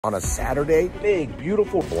On a Saturday, big,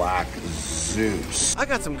 beautiful black Zeus. I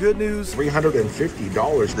got some good news.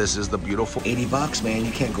 $350. This is the beautiful 80 bucks, man.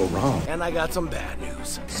 You can't go wrong. And I got some bad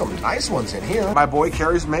news. Some nice ones in here. My boy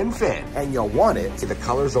carries Minn Finn, and you'll want it. See, the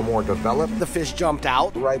colors are more developed. The fish jumped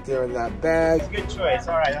out. Right there in that bag. Good choice.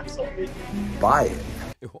 All right, I'm so good. Buy it.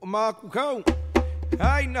 Hoʻomalu,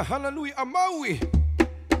 Hana Hui A Maui.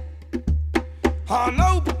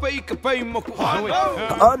 Aloha,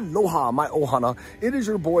 my ohana. It is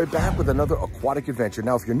your boy back with another aquatic adventure.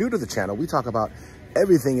 Now, if you're new to the channel, we talk about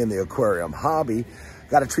everything in the aquarium hobby.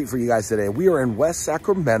 Got a treat for you guys today. We are in West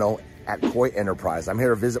Sacramento at Koi Enterprise. I'm here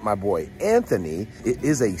to visit my boy Anthony. It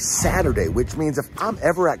is a Saturday, which means if I'm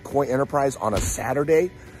ever at Koi Enterprise on a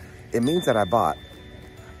Saturday, it means that I bought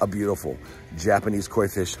a beautiful Japanese koi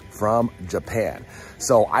fish from Japan.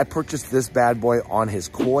 So I purchased this bad boy on his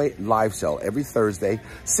koi live sale every Thursday,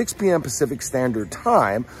 6 p.m. Pacific Standard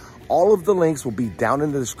Time. All of the links will be down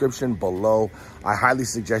in the description below. I highly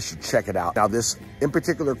suggest you check it out. Now, this in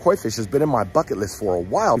particular koi fish has been in my bucket list for a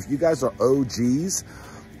while. If you guys are OGs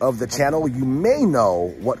of the channel, you may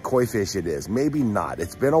know what koi fish it is. Maybe not.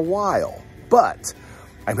 It's been a while, but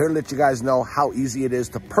I'm here to let you guys know how easy it is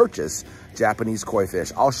to purchase Japanese koi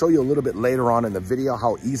fish. I'll show you a little bit later on in the video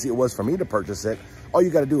how easy it was for me to purchase it. All you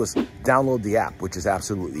got to do is download the app, which is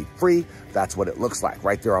absolutely free. That's what it looks like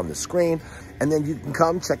right there on the screen. And then you can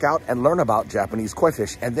come check out and learn about Japanese koi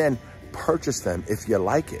fish and then purchase them if you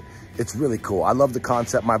like it. It's really cool. I love the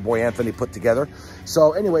concept my boy Anthony put together.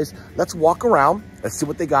 So anyways, let's walk around. Let's see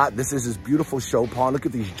what they got. This is his beautiful show pond. Look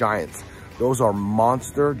at these giants. Those are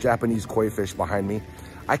monster Japanese koi fish behind me.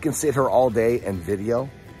 I can sit here all day and video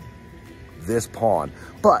this pond,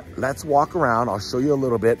 but let's walk around. I'll show you a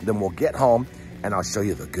little bit, then we'll get home and I'll show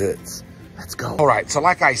you the goods. Let's go. All right, so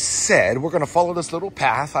like I said, we're gonna follow this little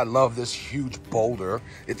path. I love this huge boulder.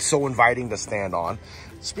 It's so inviting to stand on.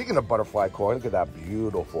 Speaking of butterfly koi, look at that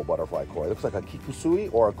beautiful butterfly koi. It looks like a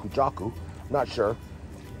kikusui or a kujaku, I'm not sure.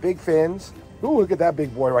 Big fins. Ooh, look at that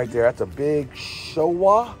big boy right there. That's a big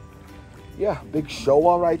showa. Yeah, big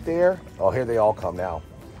showa right there. Oh, here they all come now.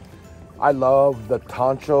 I love the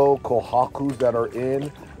Tancho Kohakus that are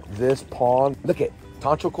in this pond. Look at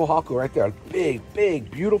Tancho Kohaku right there. Big,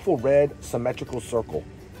 big, beautiful red symmetrical circle.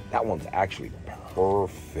 That one's actually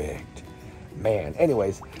perfect. Man,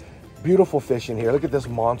 anyways, beautiful fish in here. Look at this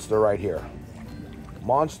monster right here.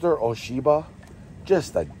 Monster Oshiba.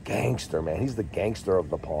 Just a gangster, man. He's the gangster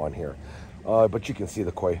of the pond here. But you can see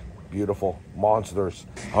the koi. Beautiful monsters.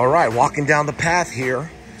 All right, walking down the path here.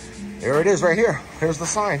 There it is right here. Here's the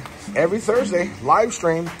sign. Every Thursday, live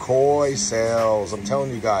stream koi sales. I'm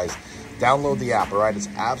telling you guys, download the app, all right? It's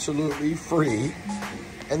absolutely free.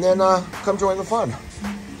 And then come join the fun.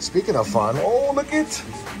 Speaking of fun, oh, look at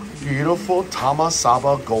beautiful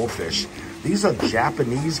Tamasaba goldfish. These are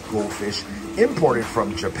Japanese goldfish imported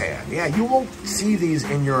from Japan. Yeah, you won't see these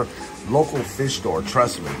in your local fish store,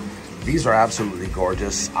 trust me. These are absolutely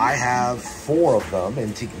gorgeous. I have 4 of them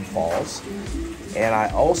in Tiki Falls. And I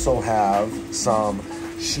also have some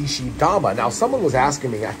shishidama. Now, someone was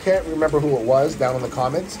asking me, I can't remember who it was down in the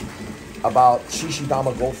comments, about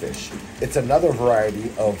shishidama goldfish. It's another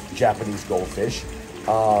variety of Japanese goldfish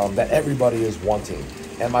that everybody is wanting.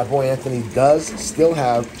 And my boy Anthony does still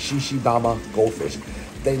have shishidama goldfish.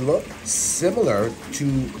 They look similar to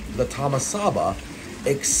the Tamasaba,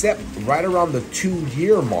 except right around the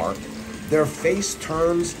 2-year mark, their face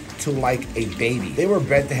turns to like a baby. They were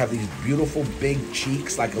bred to have these beautiful big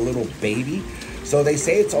cheeks like a little baby. So they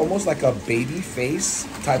say it's almost like a baby face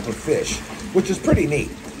type of fish, which is pretty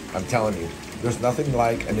neat. I'm telling you, there's nothing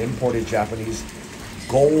like an imported Japanese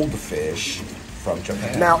goldfish from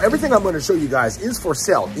Japan. Now, everything I'm going to show you guys is for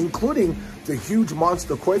sale, including the huge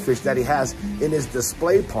monster koi fish that he has in his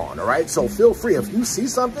display pond, all right? So feel free, if you see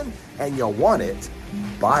something and you want it,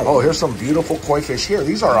 buy it. Oh, here's some beautiful koi fish here.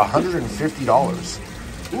 These are $150.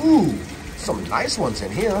 Ooh, some nice ones in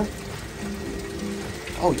here.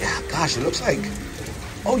 Oh yeah, gosh, it looks like,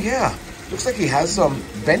 oh yeah, looks like he has some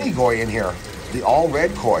benigoi in here. The all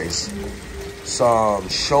red kois. Some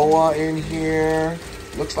showa in here.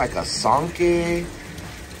 Looks like a sanke.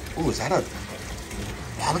 Ooh, is that a,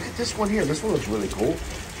 wow, look at this one here. This one looks really cool.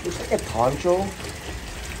 Looks like a tancho.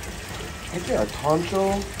 Right there, a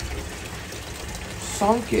tancho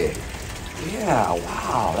sanke. Yeah,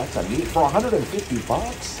 wow, that's a neat, for 150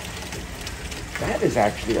 bucks. That is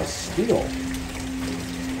actually a steal.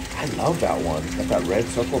 I love that one. Got that red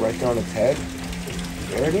circle right there on its head.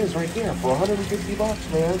 There it is right there for 150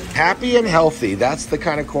 bucks, man. Happy and healthy. That's the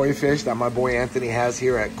kind of koi fish that my boy Anthony has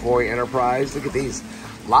here at Koi Enterprise. Look at these.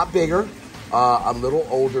 A lot bigger, a little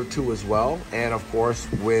older too as well. And of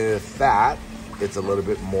course, with that, it's a little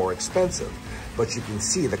bit more expensive. But you can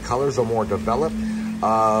see the colors are more developed.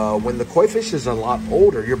 When the koi fish is a lot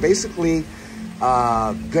older, you're basically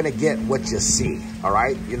gonna get what you see, all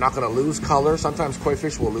right? You're not gonna lose color. Sometimes koi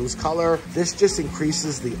fish will lose color. This just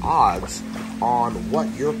increases the odds on what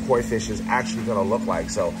your koi fish is actually gonna look like.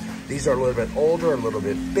 So these are a little bit older, a little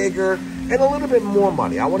bit bigger, and a little bit more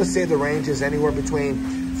money. I wanna say the range is anywhere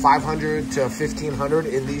between 500 to 1,500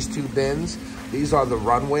 in these two bins. These are the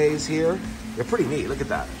runways here. They're pretty neat, look at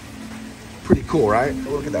that. Pretty cool, right?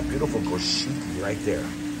 Oh, look at that beautiful goshiki right there.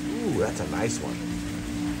 Ooh, that's a nice one.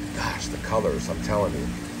 Gosh, the colors, I'm telling you.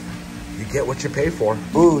 You get what you pay for.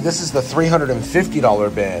 Ooh, this is the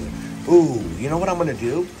 $350 bin. Ooh, you know what I'm gonna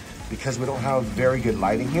do? Because we don't have very good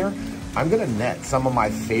lighting here, I'm gonna net some of my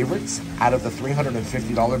favorites out of the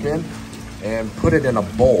 $350 bin and put it in a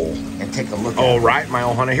bowl and take a look at it. All right, my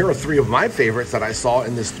ohana, here are three of my favorites that I saw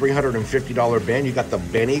in this $350 bin. You got the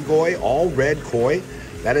Beni Goi, all red koi.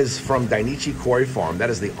 That is from Dainichi Koi Farm.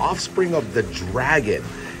 That is the offspring of the dragon.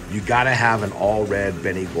 You gotta have an all red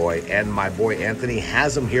Beni Goi, and my boy Anthony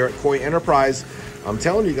has them here at Koi Enterprise. I'm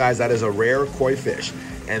telling you guys, that is a rare koi fish.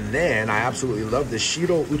 And then I absolutely love this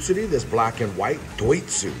Shiro Utsuri, this black and white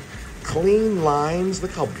Doitsu. Clean lines,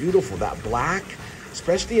 look how beautiful that black,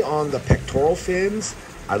 especially on the pectoral fins.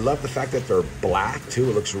 I love the fact that they're black too,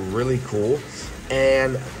 it looks really cool.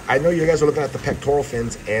 And I know you guys are looking at the pectoral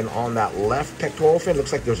fins, and on that left pectoral fin,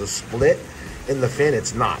 looks like there's a split in the fin.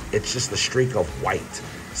 It's not, it's just the streak of white.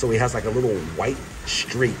 So he has like a little white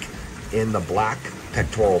streak in the black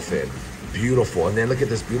pectoral fin. Beautiful. And then look at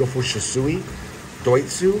this beautiful Shisui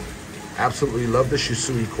Doitsu. Absolutely love the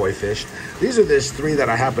Shisui koi fish. These are just three that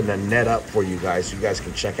I happen to net up for you guys, so you guys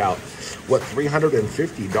can check out what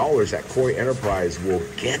 $350 at Koi Enterprise will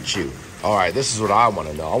get you. All right, this is what I want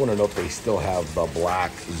to know. I want to know if they still have the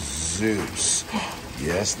black Zeus.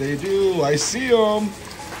 Yes, they do. I see them.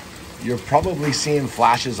 You're probably seeing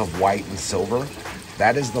flashes of white and silver.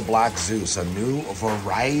 That is the black Zeus, a new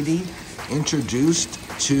variety introduced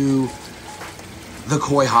to the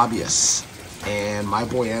koi hobbyists. And my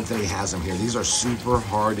boy Anthony has them here. These are super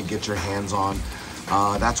hard to get your hands on.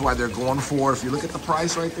 That's why they're going for, if you look at the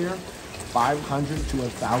price right there, $500 to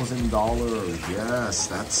 $1,000. Yes,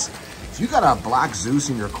 that's, if you got a black Zeus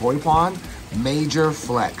in your koi pond, major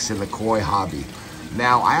flex in the koi hobby.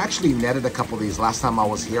 Now, I actually netted a couple of these last time I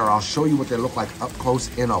was here. I'll show you what they look like up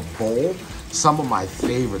close in a bowl. Some of my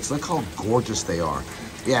favorites. Look how gorgeous they are.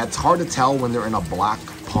 Yeah, it's hard to tell when they're in a black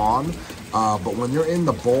pond, but when they're in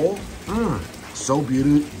the bowl, so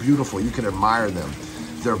beautiful. You can admire them.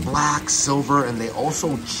 They're black, silver, and they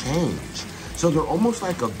also change. So they're almost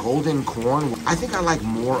like a golden corn. I think I like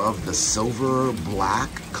more of the silver black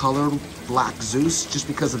color black Zeus just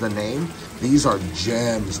because of the name. These are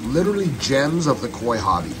gems, literally gems of the koi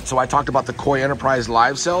hobby. So I talked about the Koi Enterprise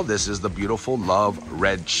live sale. This is the beautiful Love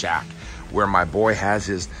Red Shack where my boy has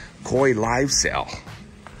his koi live sale.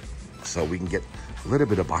 So we can get a little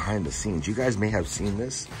bit of behind the scenes. You guys may have seen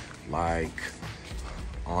this like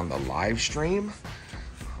on the live stream,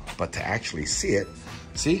 but to actually see it,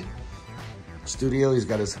 see? Studio, he's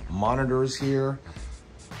got his monitors here,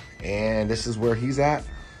 and this is where he's at,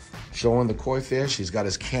 showing the koi fish. He's got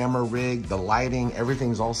his camera rig, the lighting,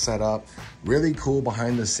 everything's all set up. Really cool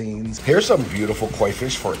behind the scenes. Here's some beautiful koi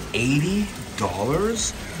fish for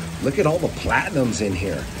 $80. Look at all the platinums in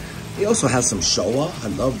here. He also has some Showa. I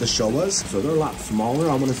love the Showas. So they're a lot smaller.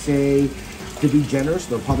 I'm gonna say, to be generous,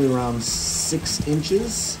 they're probably around 6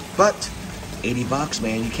 inches, but 80 bucks,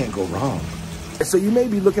 man, you can't go wrong. So you may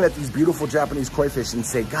be looking at these beautiful Japanese koi fish and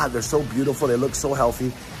say, God, they're so beautiful, they look so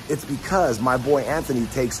healthy. It's because my boy Anthony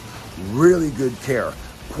takes really good care.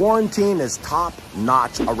 Quarantine is top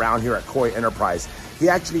notch around here at Koi Enterprise. He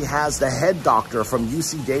actually has the head doctor from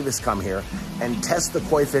UC Davis come here and test the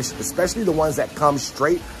koi fish, especially the ones that come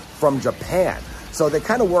straight from Japan. So they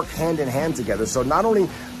kind of work hand in hand together. So not only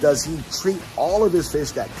does he treat all of his fish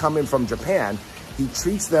that come in from Japan, he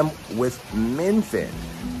treats them with Minn Finn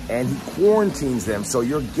and he quarantines them so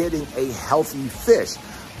you're getting a healthy fish.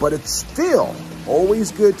 But it's still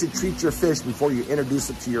always good to treat your fish before you introduce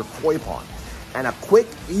it to your koi pond. And a quick,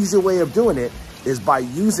 easy way of doing it is by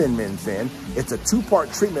using Minn Finn. It's a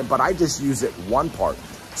 2-part treatment, but I just use it 1 part.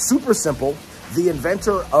 Super simple. The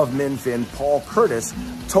inventor of Minn Finn, Paul Curtis,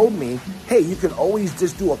 told me, hey, you can always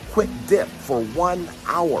just do a quick dip for 1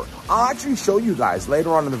 hour. I'll actually show you guys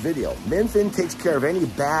later on in the video. Minn Finn takes care of any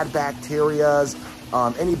bad bacterias,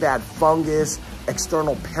 any bad fungus,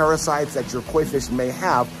 external parasites that your koi fish may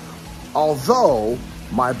have. Although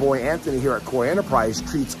my boy Anthony here at Koi Enterprise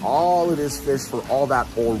treats all of his fish for all that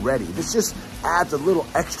already. This just adds a little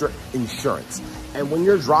extra insurance. And when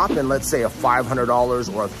you're dropping, let's say, a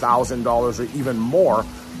 $500 or $1,000 or even more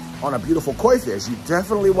on a beautiful koi fish, you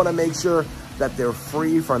definitely want to make sure that they're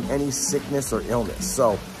free from any sickness or illness.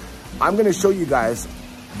 So I'm going to show you guys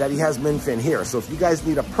that he has Minn Finn here. So if you guys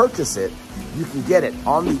need to purchase it, you can get it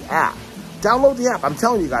on the app. Download the app. I'm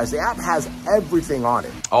telling you guys, the app has everything on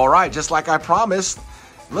it. All right, just like I promised,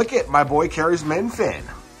 look at my boy carries Minn Finn.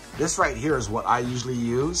 This right here is what I usually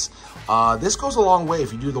use. This goes a long way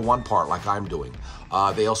if you do the one part like I'm doing.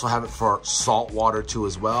 They also have it for salt water too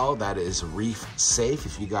as well. That is reef safe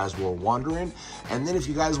if you guys were wondering. And then if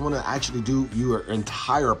you guys want to actually do your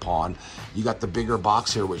entire pond, you got the bigger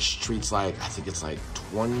box here which treats like, I think it's like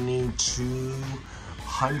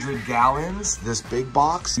 2,200 gallons, this big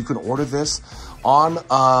box. You can order this on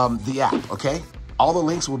the app, okay? All the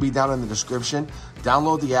links will be down in the description.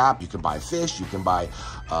 Download the app. You can buy fish. You can buy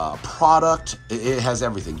product. It has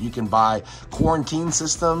everything. You can buy quarantine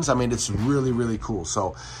systems. I mean, it's really, really cool.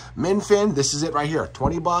 So Minn Finn, this is it right here.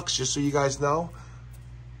 20 bucks, just so you guys know.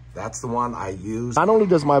 That's the one I use. Not only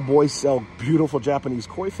does my boy sell beautiful Japanese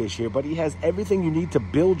koi fish here, but he has everything you need to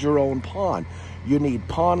build your own pond. You need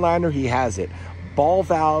pond liner, he has it. Ball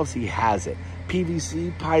valves, he has it.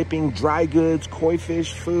 PVC piping, dry goods, koi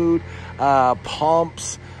fish food,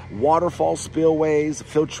 pumps, waterfall spillways,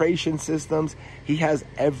 filtration systems. He has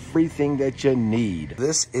everything that you need.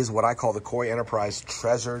 This is what I call the Koi Enterprise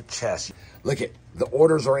treasure chest. Look at the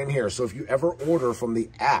orders are in here. So if you ever order from the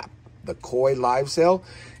app, the Koi live sale,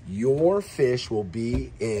 your fish will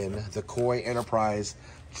be in the Koi Enterprise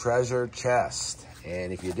treasure chest.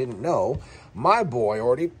 And if you didn't know, my boy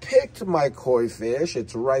already picked my koi fish.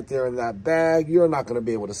 It's right there in that bag. You're not going to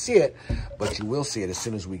be able to see it, but you will see it as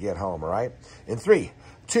soon as we get home, all right? In 3,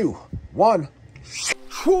 2, 1.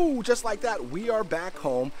 Whew, just like that, we are back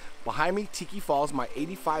home. Behind me, Tiki Falls, my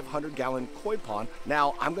 8,500 gallon koi pond.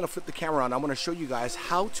 Now, I'm going to flip the camera on. I'm going to show you guys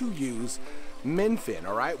how to use Minn Finn,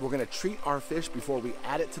 all right? We're gonna treat our fish before we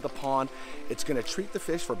add it to the pond. It's gonna treat the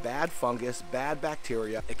fish for bad fungus, bad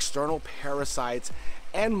bacteria, external parasites,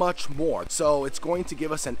 and much more. So it's going to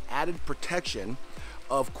give us an added protection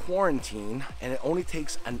of quarantine, and it only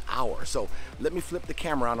takes an hour. So let me flip the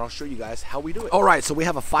camera on, I'll show you guys how we do it. All right, so we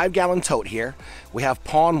have a 5-gallon tote here. We have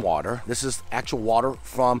pond water. This is actual water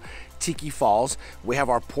from Tiki Falls. We have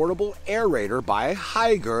our portable aerator by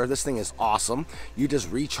Hygger. This thing is awesome. You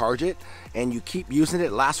just recharge it and you keep using it.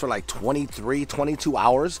 It lasts for like 23, 22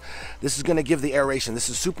 hours. This is gonna give the aeration. This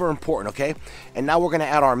is super important, okay? And now we're gonna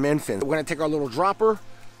add our Minn Finn. We're gonna take our little dropper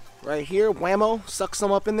right here, whammo, suck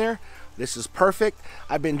some up in there. This is perfect.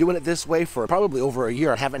 I've been doing it this way for probably over a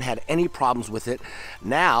year. I haven't had any problems with it.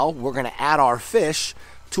 Now we're gonna add our fish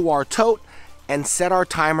to our tote and set our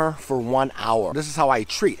timer for 1 hour. This is how I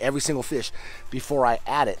treat every single fish before I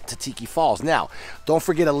add it to Tiki Falls. Now, don't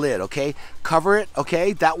forget a lid, okay? Cover it,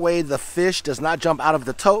 okay? That way the fish does not jump out of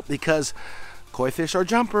the tote because koi fish are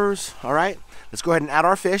jumpers, all right? Let's go ahead and add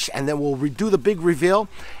our fish and then we'll do the big reveal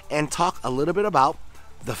and talk a little bit about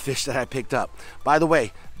the fish that I picked up. By the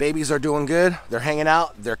way, babies are doing good. They're hanging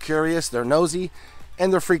out, they're curious, they're nosy,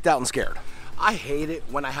 and they're freaked out and scared. I hate it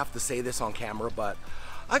when I have to say this on camera, but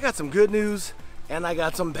I got some good news and I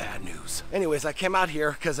got some bad news. Anyways, I came out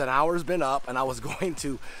here because an hour's been up and I was going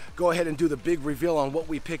to go ahead and do the big reveal on what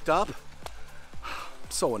we picked up. I'm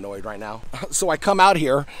so annoyed right now. So I come out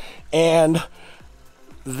here and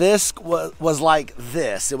this was like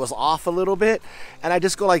this. It was off a little bit and I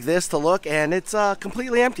just go like this to look and it's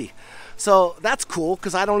completely empty. So that's cool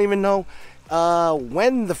because I don't even know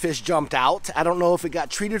when the fish jumped out. I don't know if it got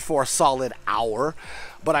treated for a solid hour,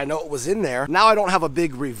 but I know it was in there. Now I don't have a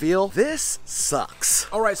big reveal. This sucks.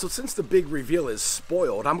 All right, so since the big reveal is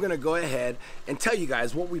spoiled, I'm gonna go ahead and tell you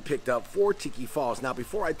guys what we picked up for Tiki Falls. Now,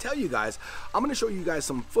 before I tell you guys, I'm gonna show you guys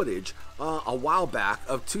some footage a while back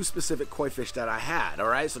of 2 specific koi fish that I had, all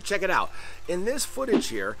right? So check it out. In this footage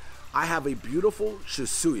here, I have a beautiful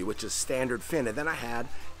Shusui, which is standard fin, and then I had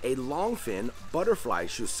a long fin butterfly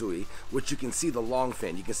Shusui, which you can see the long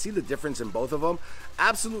fin. You can see the difference in both of them.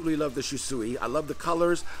 Absolutely love the Shusui. I love the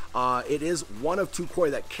colors. It is one of 2 koi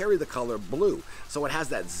that carry the color blue. So it has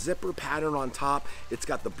that zipper pattern on top. It's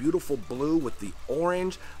got the beautiful blue with the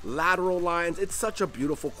orange lateral lines. It's such a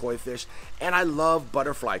beautiful koi fish, and I love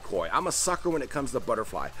butterfly koi. I'm a sucker when it comes to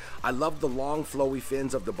butterfly. I love the long flowy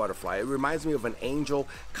fins of the butterfly. It reminds me of an angel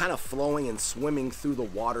kind of flowing and swimming through the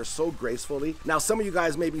water so gracefully. Now, some of you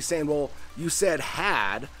guys may be saying, well, you said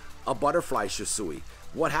had a butterfly Shusui.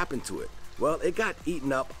 What happened to it? Well, it got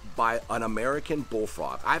eaten up by an American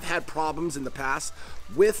bullfrog. I've had problems in the past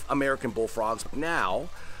with American bullfrogs. Now,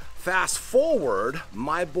 Fast forward,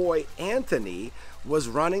 my boy Anthony was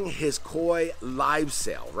running his koi live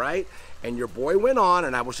sale, right? And your boy went on,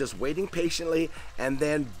 and I was just waiting patiently, and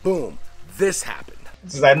then boom, this happened.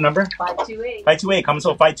 This is item number? 528. 528, comes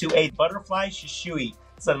with 528. Butterfly Shushui.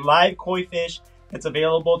 It's a live koi fish. It's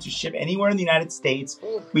available to ship anywhere in the United States.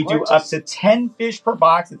 We do up to 10 fish per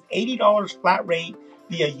box. It's $80 flat rate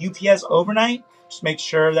via UPS overnight. Just make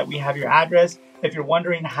sure that we have your address. If you're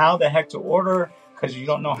wondering how the heck to order, because you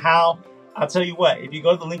don't know how, I'll tell you what, if you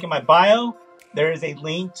go to the link in my bio, there is a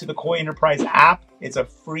link to the Koi Enterprise app. It's a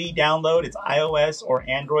free download. It's iOS or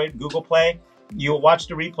Android, Google Play. You'll watch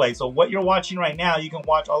the replay. So what you're watching right now, you can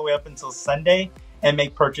watch all the way up until Sunday and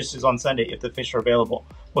make purchases on Sunday if the fish are available.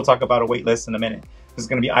 We'll talk about a wait list in a minute. This is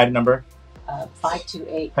going to be item number?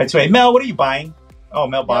 528. 528. Mel, what are you buying? Oh,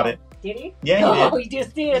 Mel bought it. Did he? Yeah, he did. Oh, he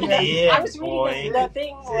just did. Yeah, I was reading the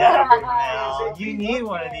thing. Yeah, Mel, you need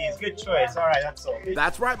one of these. Good choice. All right, that's sold.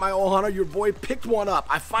 That's right, my Ohana, your boy picked one up.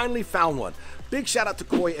 I finally found one. Big shout out to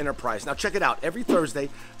Koi Enterprise. Now check it out. Every Thursday,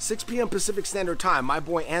 6 p.m. Pacific Standard Time, my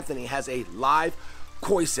boy Anthony has a live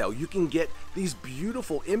koi sale. You can get these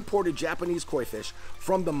beautiful imported Japanese koi fish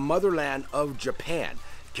from the motherland of Japan.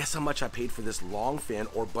 Guess how much I paid for this long fin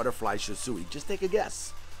or butterfly shusui? Just take a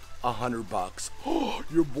guess. $100. Oh,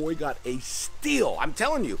 your boy got a steal. I'm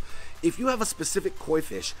telling you, if you have a specific koi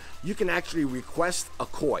fish, you can actually request a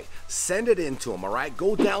koi, send it in to him, all right?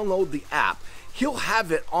 Go download the app. He'll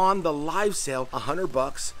have it on the live sale,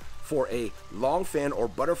 $100 for a long fin or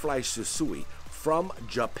butterfly shusui from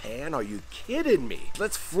Japan. Are you kidding me?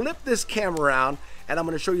 Let's flip this camera around, and I'm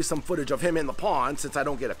gonna show you some footage of him in the pond since I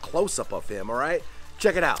don't get a close-up of him, all right?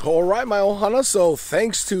 Check it out. All right, my Ohana, so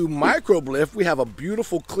thanks to MICROBE-LIFT, we have a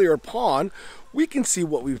beautiful clear pond. We can see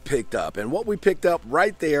what we've picked up. And what we picked up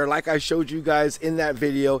right there, like I showed you guys in that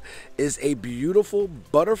video, is a beautiful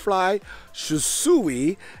butterfly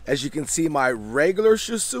shusui. As you can see, my regular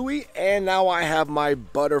shusui, and now I have my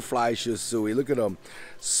butterfly shusui. Look at them,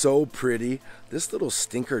 so pretty. This little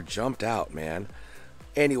stinker jumped out, man.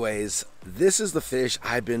 Anyways, this is the fish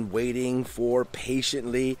I've been waiting for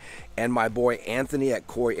patiently, and my boy Anthony at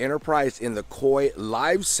Koi Enterprise in the Koi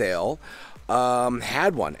live sale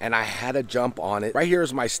had one, and I had to jump on it. Right here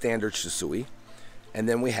is my standard shusui, and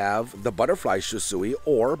then we have the butterfly shusui,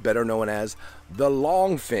 or better known as the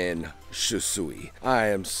longfin shusui. I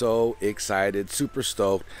am so excited, super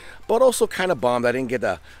stoked, but also kind of bummed I didn't get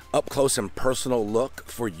a up close and personal look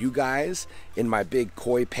for you guys in my big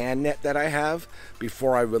koi pan net that I have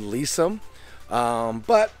before I release him.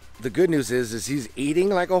 But the good news is he's eating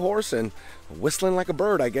like a horse and whistling like a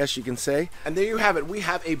bird, I guess you can say. And there you have it. We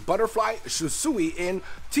have a butterfly shusui in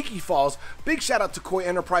Tiki Falls. Big shout out to Koi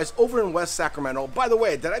Enterprise over in West Sacramento. By the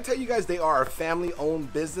way, did I tell you guys they are a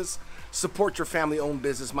family-owned business? Support your family-owned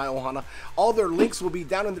business, my Ohana. All their links will be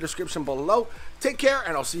down in the description below. Take care,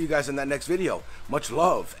 and I'll see you guys in that next video. Much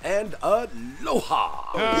love and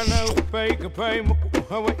aloha. Hana Hui A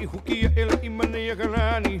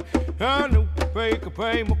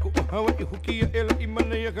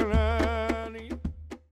Maui.